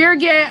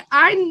Birgit,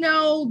 I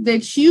know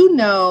that you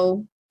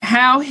know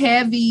how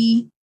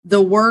heavy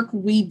the work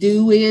we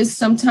do is.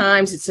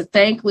 Sometimes it's a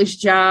thankless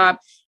job.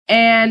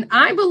 And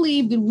I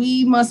believe that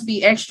we must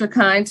be extra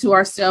kind to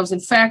ourselves. In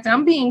fact,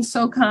 I'm being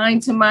so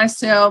kind to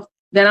myself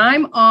that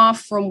I'm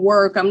off from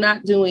work. I'm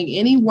not doing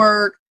any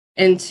work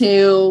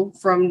until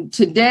from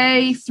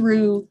today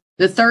through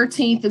the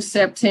 13th of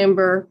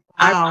September.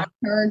 I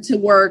returned to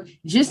work.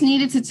 Just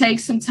needed to take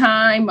some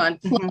time,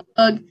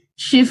 unplug,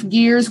 shift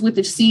gears with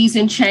the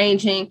season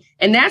changing.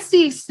 And that's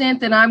the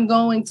extent that I'm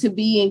going to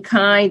being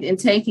kind and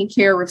taking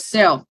care of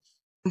self.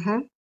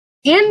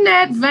 In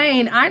that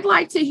vein, I'd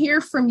like to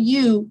hear from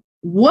you.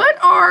 What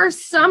are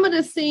some of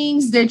the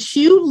things that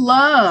you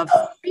love,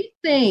 3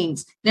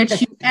 things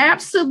that you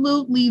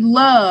absolutely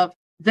love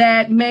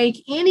that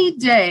make any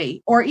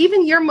day or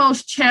even your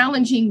most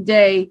challenging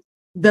day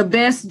the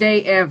best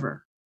day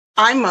ever?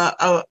 I'm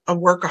a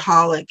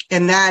workaholic,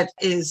 and that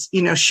is,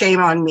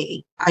 shame on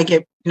me. I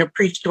get,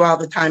 preached to all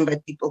the time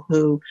by people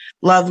who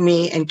love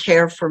me and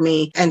care for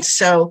me. And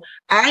so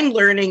I'm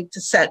learning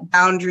to set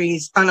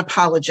boundaries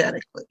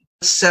unapologetically.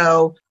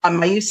 So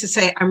I used to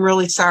say, I'm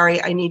really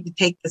sorry, I need to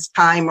take this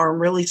time, or I'm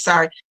really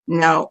sorry.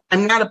 No,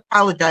 I'm not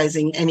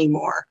apologizing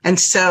anymore. And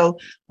so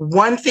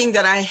one thing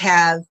that I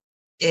have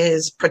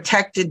is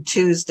Protected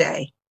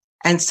Tuesday.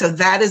 And so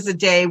that is a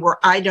day where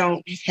I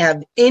don't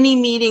have any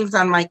meetings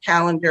on my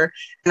calendar,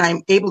 and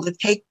I'm able to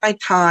take my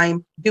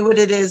time, do what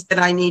it is that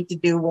I need to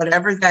do,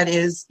 whatever that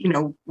is,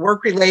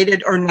 work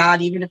related or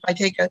not, even if I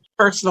take a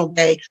personal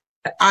day.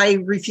 I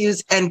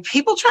refuse. And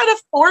people try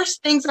to force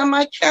things on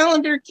my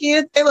calendar,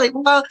 kids. They're like,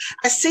 well,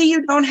 I see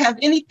you don't have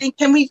anything.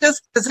 Can we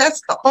just, because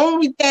that's the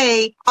only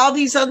day all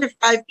these other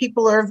 5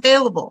 people are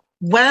available.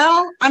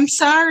 Well, I'm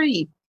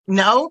sorry.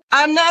 No,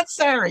 I'm not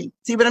sorry.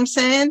 See what I'm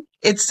saying?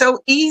 It's so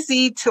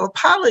easy to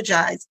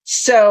apologize.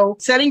 So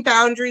setting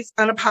boundaries,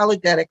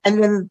 unapologetic.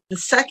 And then the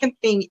second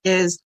thing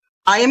is,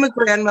 I am a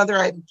grandmother.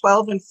 I have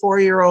 12 and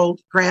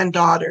 4-year-old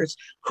granddaughters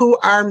who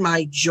are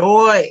my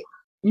joy.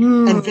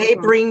 And they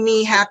bring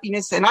me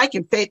happiness, and I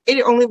can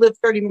they only live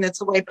 30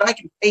 minutes away, but I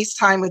can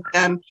FaceTime with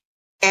them.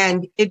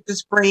 And it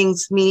just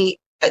brings me,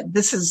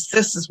 this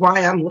is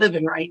why I'm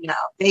living right now.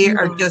 They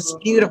are just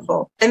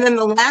beautiful. And then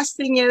the last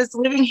thing is,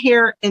 living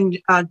here in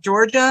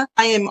Georgia,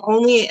 I am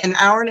only an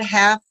hour and a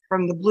half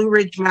from the Blue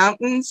Ridge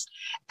Mountains,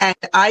 and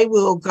I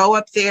will go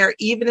up there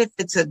even if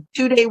it's a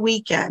 2-day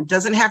weekend.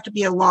 Doesn't have to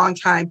be a long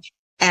time.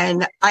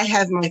 And I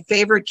have my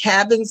favorite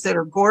cabins that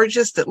are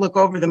gorgeous, that look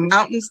over the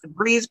mountains. The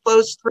breeze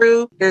blows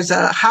through. There's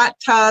a hot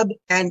tub,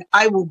 and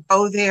I will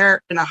go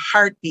there in a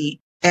heartbeat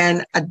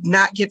and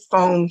not get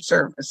phone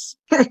service.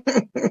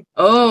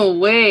 Oh,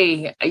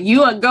 wait. You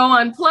go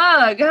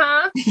unplug,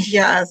 huh?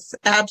 Yes,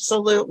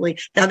 absolutely.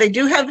 Now, they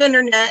do have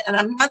internet, and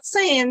I'm not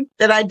saying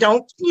that I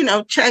don't,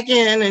 check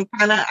in and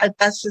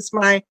that's just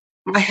my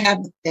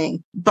habit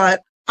thing.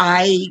 But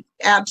I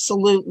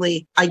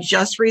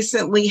just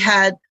recently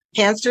had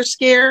cancer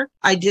scare.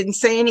 I didn't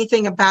say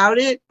anything about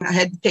it. I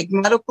had to take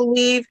medical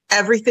leave.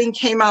 Everything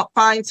came out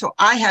fine. So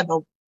I have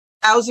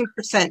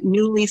 1,000%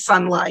 new lease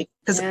on life,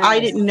 because I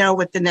didn't know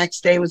what the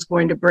next day was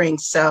going to bring.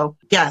 So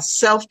yes,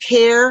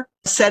 self-care,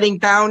 setting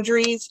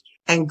boundaries,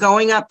 and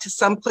going up to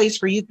some place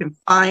where you can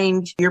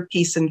find your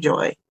peace and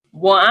joy.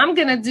 Well, I'm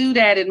going to do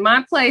that. And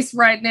my place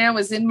right now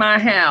is in my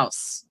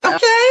house.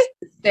 Okay.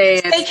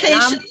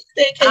 Staycation.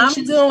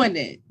 I'm doing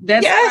it.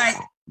 That's right.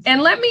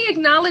 And let me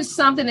acknowledge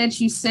something that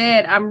you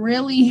said. I'm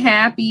really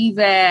happy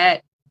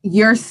that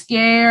your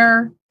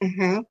scare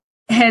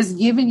has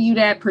given you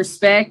that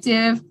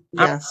perspective.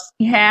 Yes.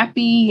 I'm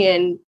happy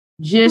and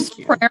just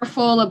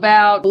prayerful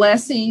about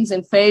blessings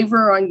and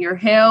favor on your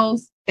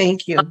health.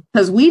 Thank you.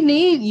 Because we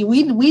need you.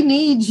 We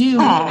need you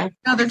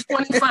another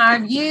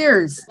 25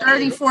 years,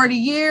 30, 40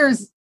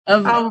 years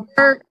of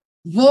your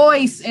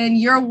voice and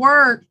your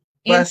work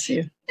Bless in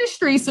you. the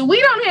industry. So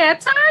we don't have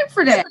time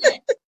for that.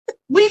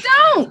 We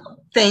don't.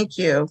 Thank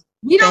you.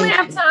 We don't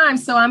have time.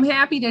 So I'm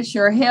happy that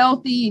you're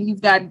healthy and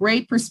you've got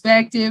great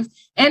perspective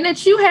and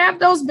that you have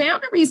those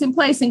boundaries in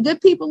place. And good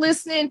people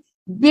listening,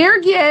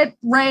 Birgit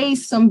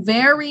raised some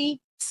very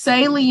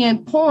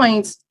salient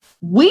points.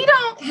 We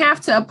don't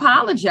have to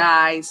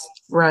apologize.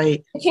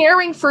 Right.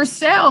 Caring for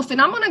self. And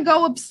I'm going to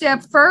go a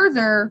step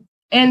further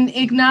and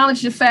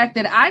acknowledge the fact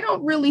that I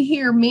don't really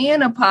hear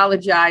men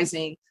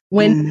apologizing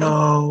when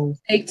they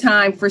take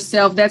time for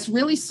self. That's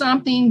really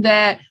something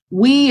that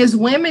we as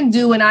women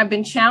do. And I've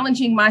been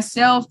challenging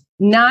myself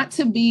not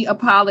to be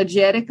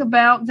apologetic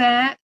about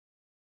that.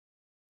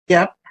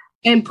 Yep.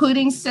 And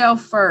putting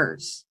self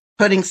first.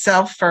 Putting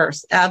self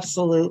first.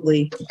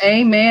 Absolutely.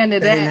 Amen to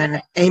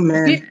that.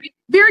 Amen.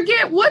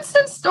 Birgit, what's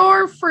in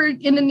store for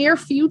in the near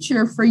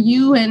future for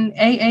you and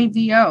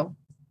AADO?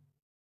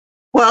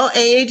 Well,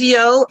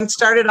 AADO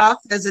started off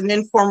as an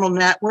informal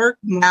network.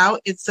 Now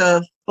it's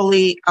a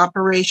fully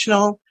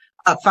operational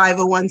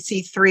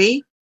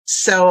 501c3.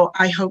 So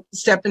I hope to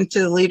step into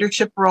the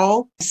leadership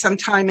role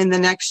sometime in the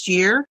next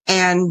year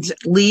and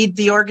lead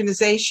the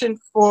organization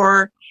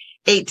for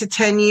 8 to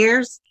 10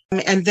 years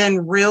and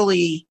then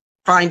really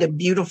find a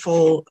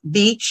beautiful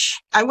beach.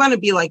 I want to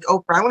be like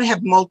Oprah. I want to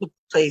have multiple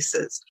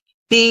places.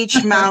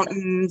 Beach,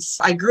 mountains.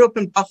 I grew up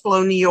in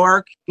Buffalo, New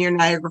York, near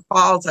Niagara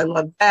Falls. I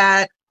love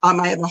that.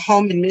 I have a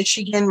home in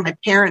Michigan, my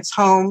parents'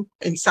 home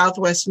in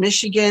Southwest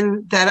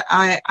Michigan that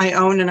I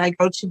own and I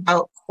go to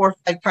about 4 or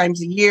 5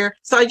 times a year.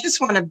 So I just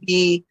want to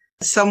be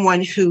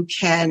someone who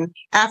can,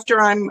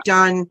 after I'm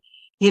done,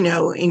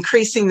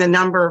 increasing the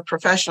number of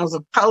professionals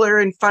of color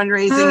in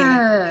fundraising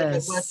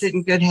and left it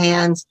in good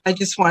hands. I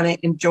just want to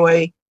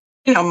enjoy,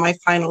 my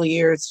final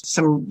years,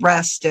 some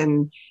rest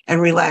and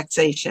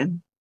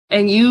relaxation.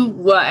 And you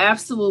will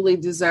absolutely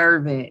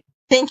deserve it.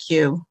 Thank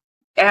you.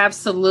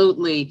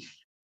 Absolutely.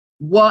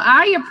 Well,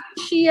 I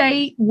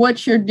appreciate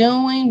what you're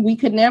doing. We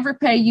could never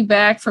pay you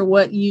back for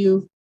what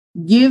you've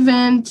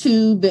given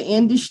to the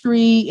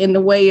industry in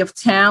the way of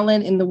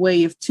talent, in the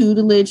way of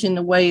tutelage, in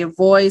the way of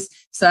voice.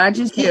 So I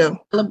just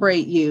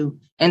celebrate you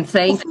and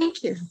thank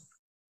you.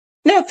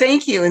 No,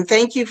 thank you. And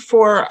thank you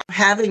for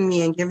having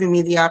me and giving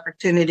me the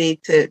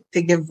opportunity to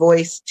give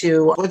voice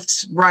to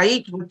what's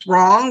right, what's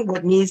wrong,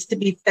 what needs to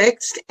be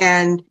fixed,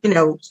 and,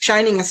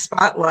 shining a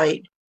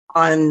spotlight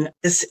on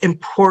this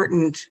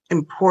important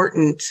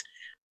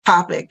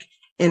topic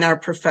in our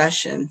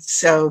profession.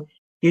 So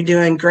you're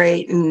doing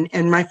great.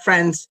 And my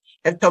friends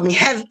have told me,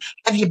 have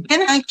you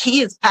been on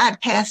Kia's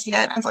podcast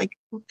yet? I was like,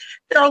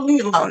 girl,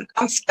 leave me alone.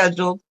 I'm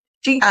scheduled.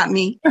 She got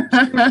me.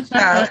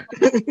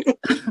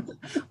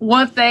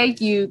 Well,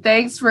 thank you.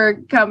 Thanks for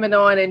coming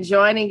on and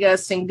joining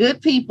us. And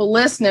good people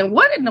listening,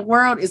 what in the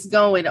world is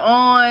going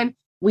on?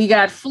 We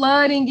got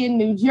flooding in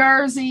New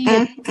Jersey.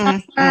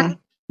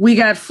 We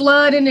got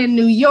flooding in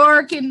New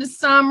York in the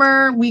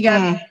summer. We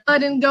got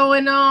flooding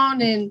going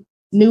on in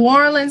New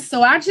Orleans.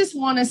 So I just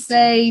want to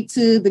say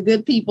to the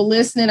good people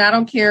listening, I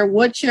don't care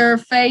what your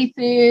faith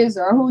is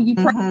or who you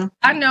pray.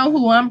 I know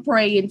who I'm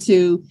praying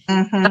to.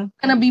 I'm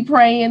going to be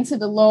praying to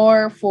the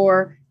Lord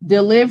for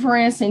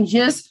deliverance and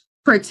just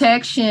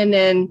protection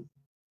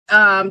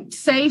and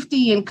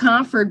safety and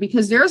comfort,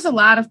 because there's a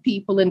lot of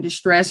people in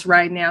distress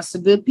right now. So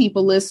good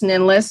people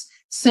listening, let's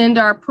send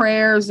our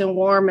prayers and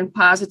warm and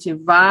positive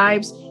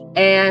vibes.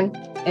 And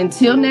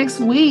until next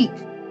week,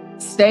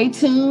 stay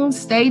tuned,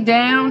 stay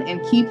down,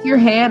 and keep your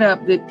head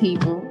up, good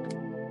people.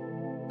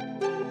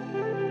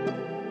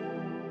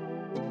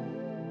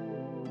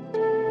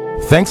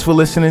 Thanks for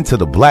listening to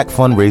the Black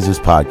Fundraisers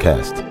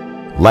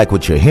Podcast. Like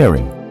what you're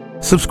hearing?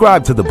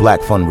 Subscribe to the Black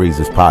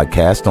Fundraisers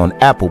Podcast on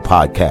Apple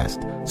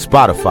Podcast,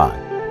 Spotify,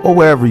 or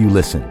wherever you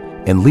listen,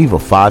 and leave a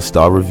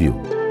 5-star review.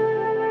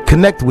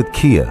 Connect with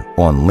Kia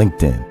on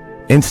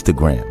LinkedIn,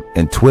 Instagram,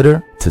 and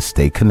Twitter to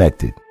stay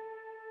connected.